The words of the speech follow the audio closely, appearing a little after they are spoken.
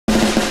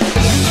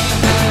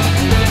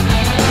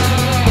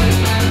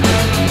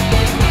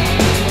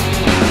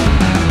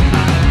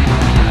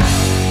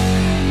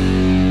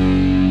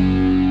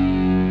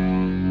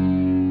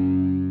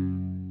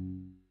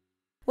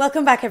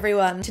Welcome back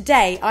everyone.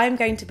 Today I'm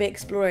going to be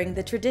exploring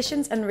the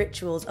traditions and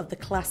rituals of the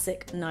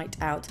classic night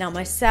out. Now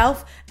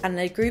myself and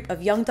a group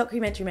of young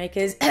documentary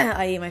makers,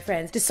 i.e. my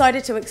friends,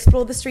 decided to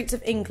explore the streets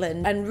of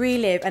England and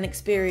relive and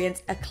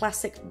experience a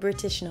classic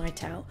British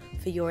night out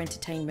for your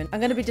entertainment. I'm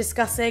going to be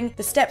discussing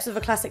the steps of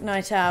a classic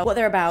night out, what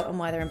they're about and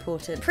why they're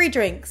important.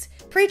 Pre-drinks.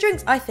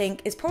 Pre-drinks, I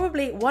think, is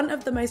probably one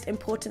of the most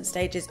important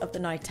stages of the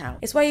night out.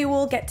 It's where you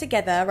all get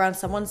together around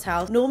someone's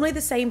house. Normally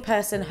the same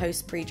person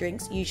hosts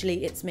pre-drinks,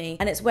 usually it's me,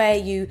 and it's where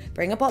you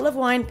bring a bottle of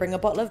wine, bring a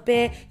bottle of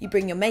beer, you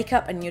bring your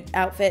makeup and your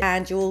outfit,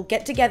 and you all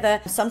get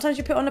together. Sometimes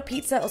you put on a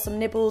pizza or some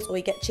nibbles, or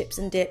you get chips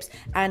and dips,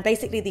 and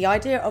basically the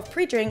idea of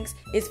pre-drinks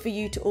is for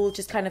you to all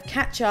just kind of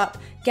catch up,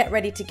 get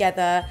ready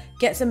together,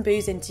 get some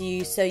booze into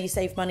you so you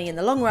save money in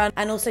the long run,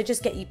 and also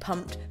just get you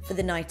pumped for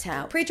the night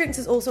out. Pre-drinks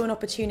is also an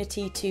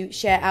opportunity to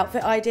share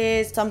outfit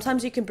ideas.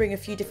 Sometimes you can bring a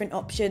few different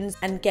options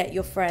and get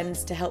your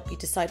friends to help you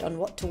decide on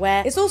what to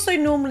wear. It's also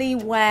normally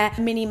where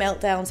mini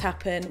meltdowns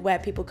happen, where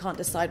people can't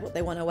decide what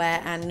they want to wear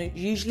and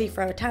usually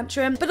throw a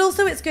tantrum. But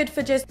also it's good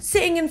for just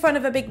sitting in front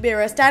of a big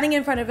mirror, standing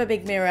in front of a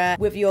big mirror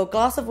with your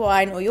glass of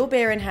wine or your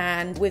beer in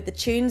hand with the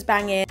tunes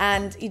banging,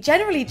 and you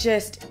generally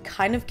just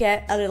kind of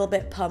get a little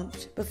bit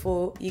pumped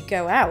before you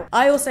go out.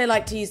 I also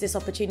like to use this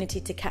opportunity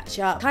to catch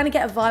up, kind of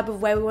get a vibe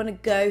of where we want to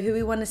go, who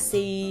we want to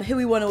see, who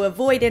we want to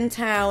avoid in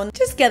town,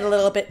 just get a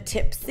little bit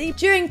tipsy.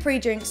 During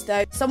pre-drinks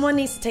though, someone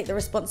needs to take the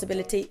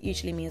responsibility,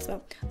 usually me as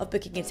well, of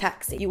booking a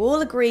taxi. You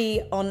all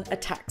agree on a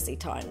taxi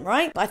time,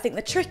 right? But I think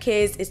the trick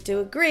is to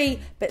agree,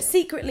 but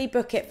secretly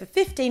book it for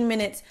 15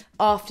 minutes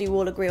after you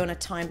all agree on a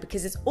time,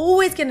 because it's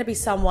always going to be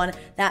someone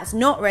that's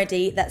not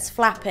ready, that's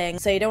flapping,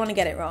 so you don't want to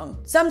get it wrong.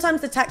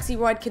 Sometimes the taxi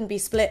ride can be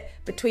split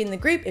between the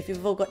group if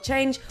you've all got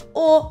change,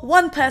 or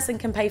one person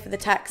can pay for the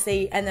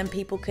taxi and then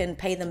people can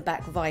pay them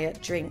back via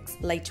drinks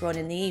later on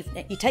in the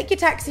evening. You take your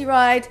taxi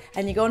ride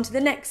and you go on to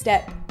the next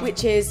step,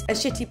 which is a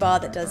shitty bar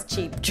that does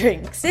cheap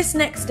drinks. This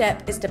next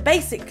step is to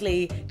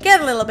basically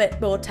get a little bit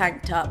more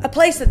tanked up. A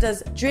place that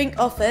does drink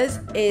offers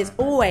is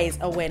always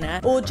a winner,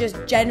 or just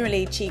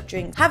generally cheap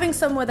drinks. Having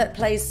somewhere that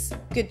plays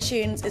good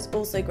tunes is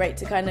also great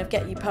to kind of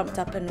get you pumped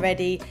up and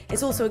ready.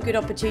 It's also a good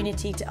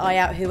opportunity to eye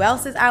out who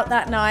else is out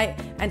that night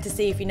and to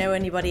see if you know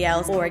anybody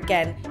else, or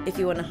again, if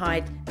you want to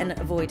hide and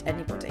avoid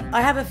anybody.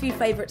 I have a few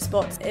favourite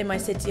spots in my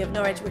city of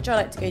Norwich which I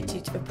like to go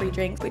to for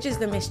pre-drinks, which is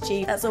the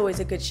Mischief. That's always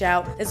a good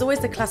shout. There's always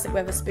the classic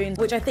Wetherspoons,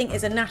 which I think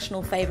is a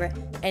national favourite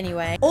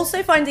anyway.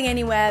 Also, finding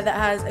anywhere that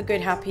has a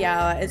good happy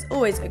hour is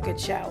always a good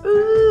shout.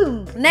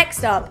 Ooh.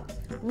 Next up,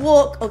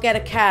 walk or get a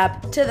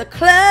cab to the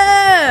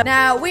club.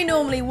 Now, we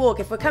normally walk.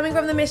 If we're coming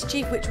from the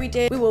Mischief, which we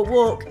do, we will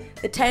walk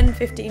the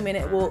 10-15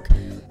 minute walk.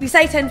 We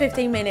say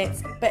 10-15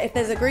 minutes, but if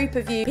there's a group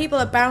of you, people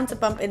are bound to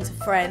bump into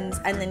friends,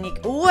 and then you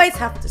always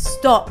have to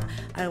stop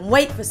and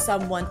wait for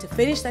someone to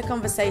finish their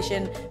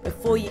conversation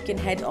before you can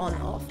head on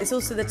off. It's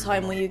also the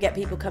time where you get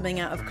people coming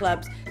out of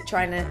clubs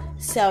trying to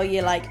sell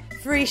you like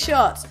free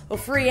shots or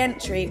free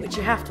entry, which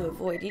you have to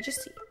avoid. You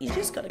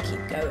just got to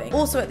keep going.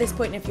 Also at this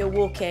point, if you're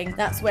walking,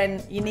 that's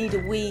when you need a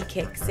wee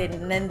kicks in,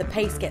 and then the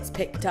pace gets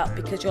picked up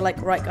because you're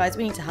like, right guys,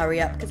 we need to hurry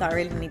up because I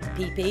really need to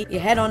pee. You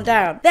head on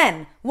down.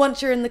 Then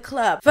once you're in the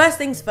club, first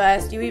things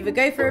first, you either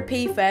go for a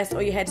pee first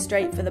or you head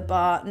straight for the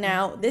bar.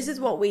 Now this is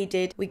what we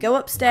did. We go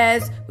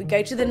upstairs, we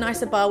go to the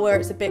nicer bar where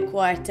it's a bit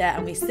quieter,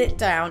 and we sit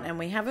down and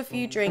we have a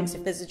few drinks.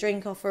 If there's a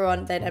drink offer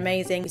on, then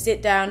amazing. We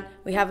sit down,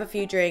 we have a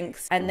few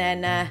drinks, and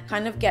then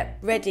kind of get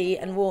ready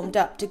and warmed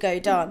up to go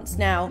dance.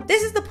 Now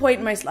this is the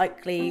point most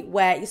likely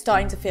where you're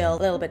starting to feel a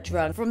little bit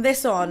drunk. From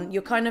this on,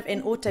 you're kind of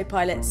in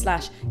autopilot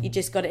 / you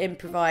just got to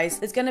improvise.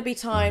 There's going to be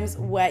times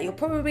where you'll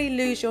probably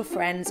lose your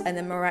friends and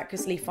then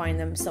miraculously find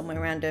them somewhere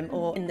random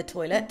or in the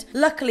toilet.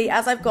 Luckily,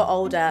 as I've got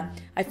older,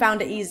 I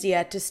found it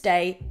easier to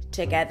stay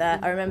together.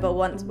 I remember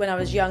once when I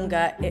was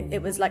younger,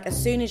 it was like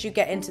as soon as you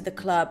get into the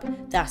club,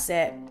 that's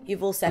it.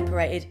 You've all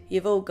separated,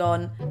 you've all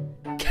gone,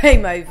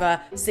 game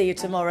over, see you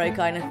tomorrow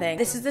kind of thing.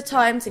 This is the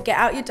time to get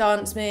out your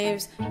dance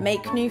moves,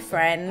 make new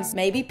friends,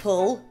 maybe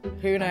pull,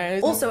 who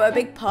knows. Also, a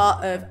big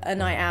part of a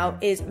night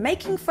out is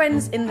making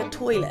friends in the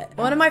toilet.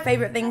 One of my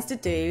favourite things to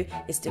do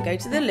is to go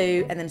to the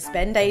loo and then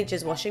spend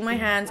ages washing my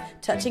hands,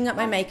 touching up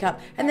my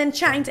makeup, and then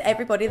chatting to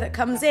everybody that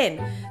comes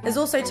in. There's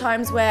also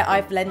times where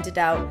I've blended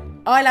out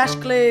eyelash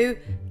glue,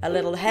 a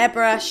little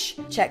hairbrush,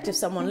 checked if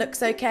someone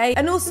looks okay.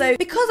 And also,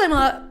 because I'm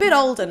a bit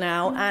older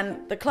now,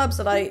 and the clubs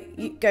that I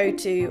go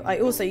to, I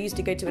also used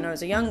to go to when I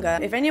was younger,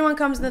 if anyone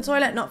comes in the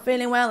toilet not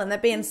feeling well and they're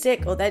being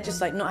sick, or they're just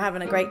like not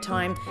having a great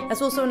time,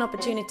 that's also an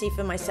opportunity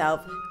for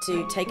myself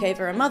to take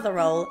over a mother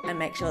role and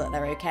make sure that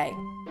they're okay.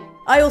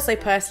 I also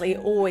personally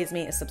always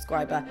meet a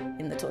subscriber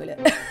in the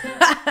toilet.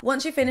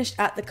 Once you're finished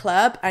at the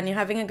club and you're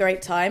having a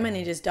great time and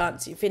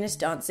you finish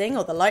dancing,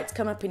 or the lights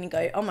come up and you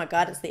go, oh my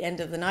god, it's the end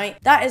of the night,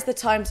 that is the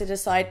time to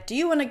decide, do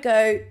you want to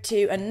go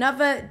to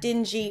another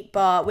dingy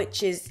bar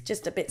which is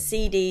just a bit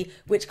seedy,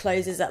 which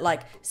closes at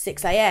like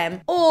 6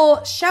 AM,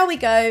 or shall we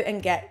go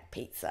and get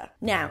pizza.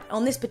 Now,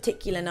 on this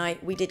particular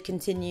night, we did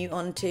continue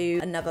on to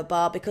another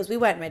bar because we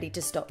weren't ready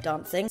to stop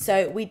dancing.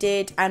 So we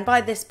did, and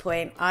by this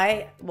point,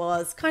 I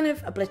was kind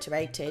of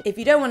obliterated. If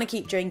you don't want to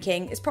keep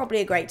drinking, it's probably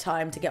a great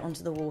time to get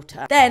onto the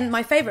water. Then,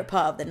 my favourite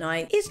part of the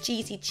night is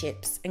cheesy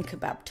chips and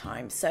kebab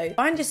time. So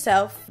find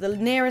yourself the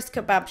nearest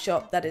kebab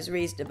shop that is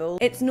reasonable.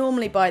 It's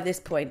normally by this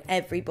point,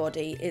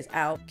 everybody is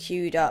out,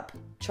 queued up,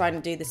 trying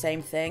to do the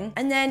same thing.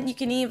 And then you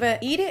can either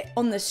eat it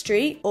on the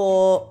street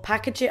or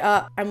package it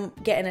up and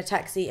get in a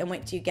taxi and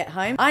wait till you get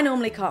home. I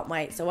normally can't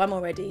wait, so I'm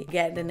already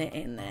getting it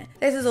in there.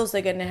 This is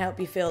also going to help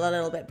you feel a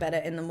little bit better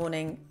in the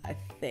morning, I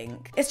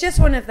think. It's just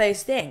one of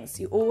those things.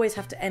 You always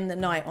have to end the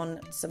night on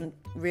some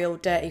real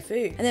dirty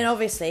food. And then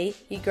obviously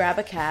you grab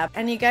a cab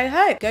and you go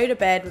home. Go to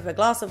bed with a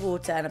glass of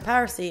water and a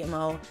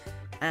paracetamol,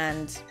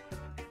 and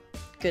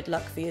good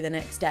luck for you the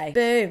next day.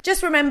 Boom.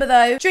 Just remember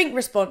though, drink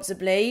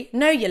responsibly,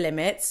 know your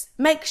limits,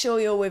 make sure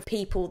you're with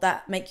people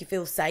that make you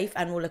feel safe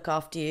and will look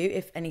after you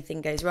if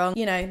anything goes wrong.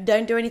 You know,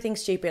 don't do anything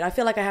stupid. I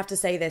feel like I have to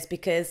say this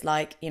because,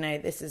 like, you know,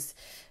 this is,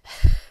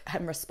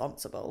 I'm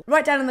responsible.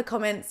 Write down in the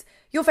comments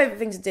your favourite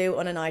thing to do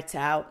on a night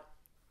out,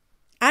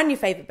 and your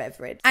favourite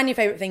beverage, and your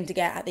favourite thing to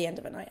get at the end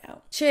of a night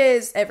out.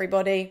 Cheers,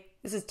 everybody.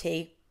 This is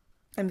tea.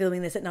 I'm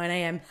filming this at 9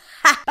 AM.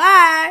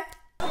 Bye!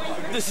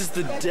 This is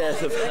the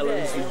death of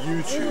Helen's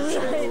YouTube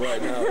channel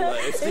right now.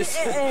 Like, it's just...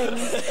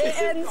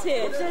 It ends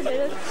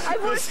here.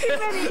 I've watched too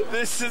many.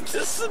 This is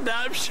just a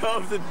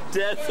snapshot of the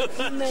death of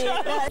that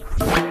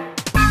channel.